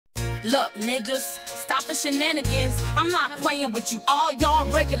Look, niggas, stop the shenanigans. I'm not playing with you, all y'all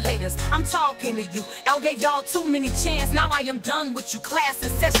regulators. I'm talking to you. Y'all gave y'all too many chances. Now I am done with you, class in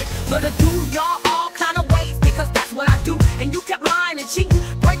session. But I do y'all all kind of ways because that's what I do. And you kept lying and cheating,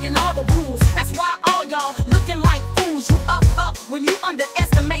 breaking all the rules. That's why all y'all looking like fools. You up when you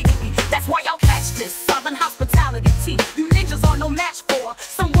underestimated me. That's why y'all catch this Southern hospitality tea. You ninjas are no match for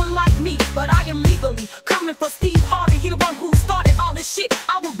someone like me. But I am legally coming for Steve Harvey. He the one who started all this shit.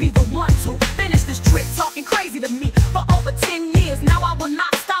 I will be the one to finish this trick. Talking crazy to me for over 10 years. Now I will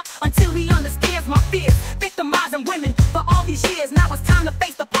not stop until he understands my fears. Victimizing women for all these years. Now it's time to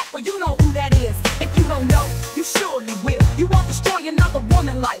face the papa. You know who that is. If you don't know, you surely will. You won't destroy another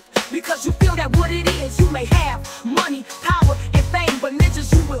woman life because you feel that what it is. You may have money, power, and fame, but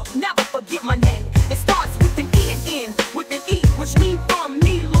ninjas, you will never forget my name. It starts with an E and end with an E, which means from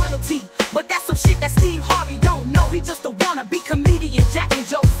me loyalty. But that's some shit that Steve Harvey don't know. He just a wannabe comedian jacking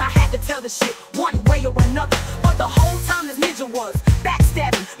jokes. I had to tell the shit one way or another. But the whole time this ninja was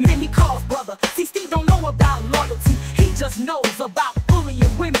backstabbing many calls, brother. See, Steve don't know about loyalty. He just knows about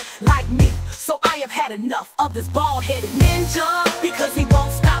bullying women like me. So I have had enough of this bald-headed ninja because he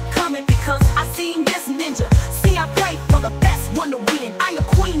won't stop coming. Because I seen this ninja. See, I pray for the best one to win. I'm the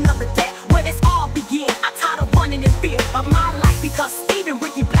queen of the deck where this all began. I tired of running in fear of my life because Steve and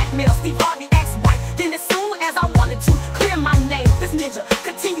Ricky blackmailed Steve Harvey ex-wife. Then as soon as I wanted to clear my name, this ninja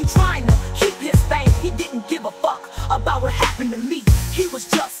continued trying to keep his fame. He didn't give a fuck about what happened to me. He was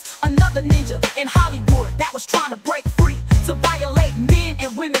just another ninja in Hollywood that was trying to break free, to violate men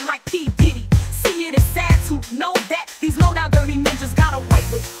and women like P. Diddy. See, it is sad to know that these low-down dirty ninjas got away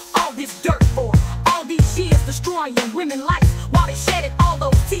with all this dirt for all these years, destroying women's lives while they shedded all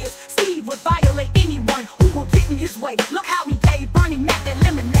those tears. Steve would violate anyone who would get in his way. Look how he gave Bernie Mac that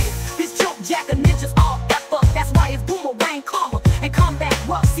lemonade. This joke jacker ninjas all F up. That's why it's boomerang karma and combat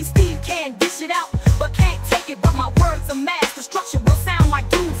rough. See, Steve can dish it out, but can't take it. But my words of mass destruction will sound like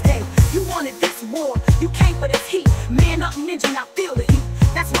doomsday. You wanted this war, you came for this heat. Man up ninja, now feel the heat.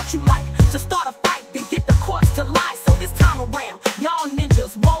 That's what you like, to start a fight, then get the courts to lie. So this time around, y'all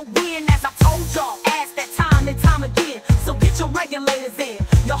ninjas won't win. As I told y'all, ask that time and time again. So get your regulators in,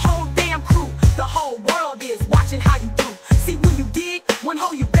 your whole damn crew. The whole world is watching how you do. See, when you dig one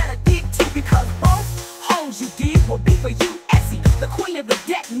hole, you better dig two, because both holes you dig will be for you. Essie, the queen of the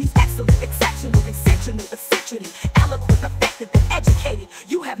deck, means excellent, exceptional, eccentric, eloquent, effective, and educated.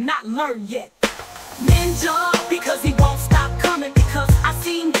 You have not learned yet. Ninja, because he won't stop coming. Because I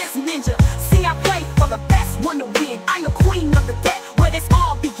seen this ninja. See, I play for the best one to win. I'm the queen of the deck where this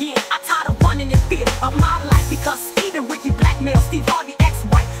all began. I tired of running in fear of my life because Steve and Ricky blackmailed Steve Harvey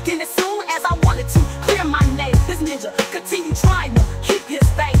ex-wife. Then as soon as I wanted to clear my name, this ninja continued trying to keep his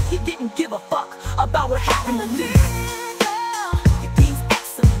fame. He didn't give a fuck about what happened to me. He's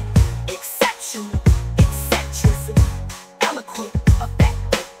excellent, exceptional, eccentricity, eloquent,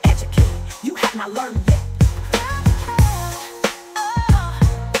 effective, educated. You have not learned yet.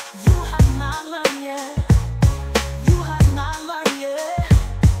 You have not learned yet. You have not learned yet.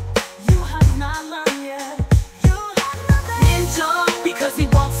 You have not learned yet. You have not learned yet. Ninja, because he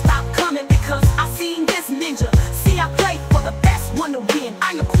won't stop coming. Because I seen this ninja. See, I play for the best one to win.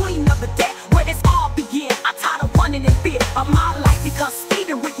 I'm the queen of the deck where this all began. I tired of running in fear of my life because Steve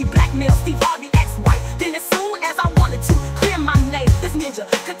and Ricky blackmailed Steve Harvey ex-wife. Then as soon as I wanted to clear my name, this ninja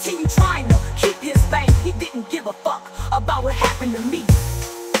continued trying to keep his fame. He didn't give a fuck about what happened to me.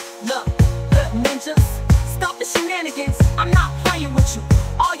 Look, ninjas, stop the shenanigans. I'm not playing with you.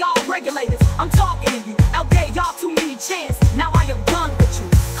 All y'all regulators, I'm talking to you. I gave y'all too many chances. Now I am done with you.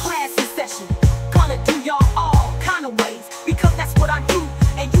 Class in session. Gonna do y'all all kind of ways because that's what I do.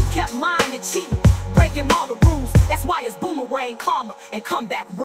 And you kept lying and cheating, breaking all the rules. That's why it's boomerang karma and comeback.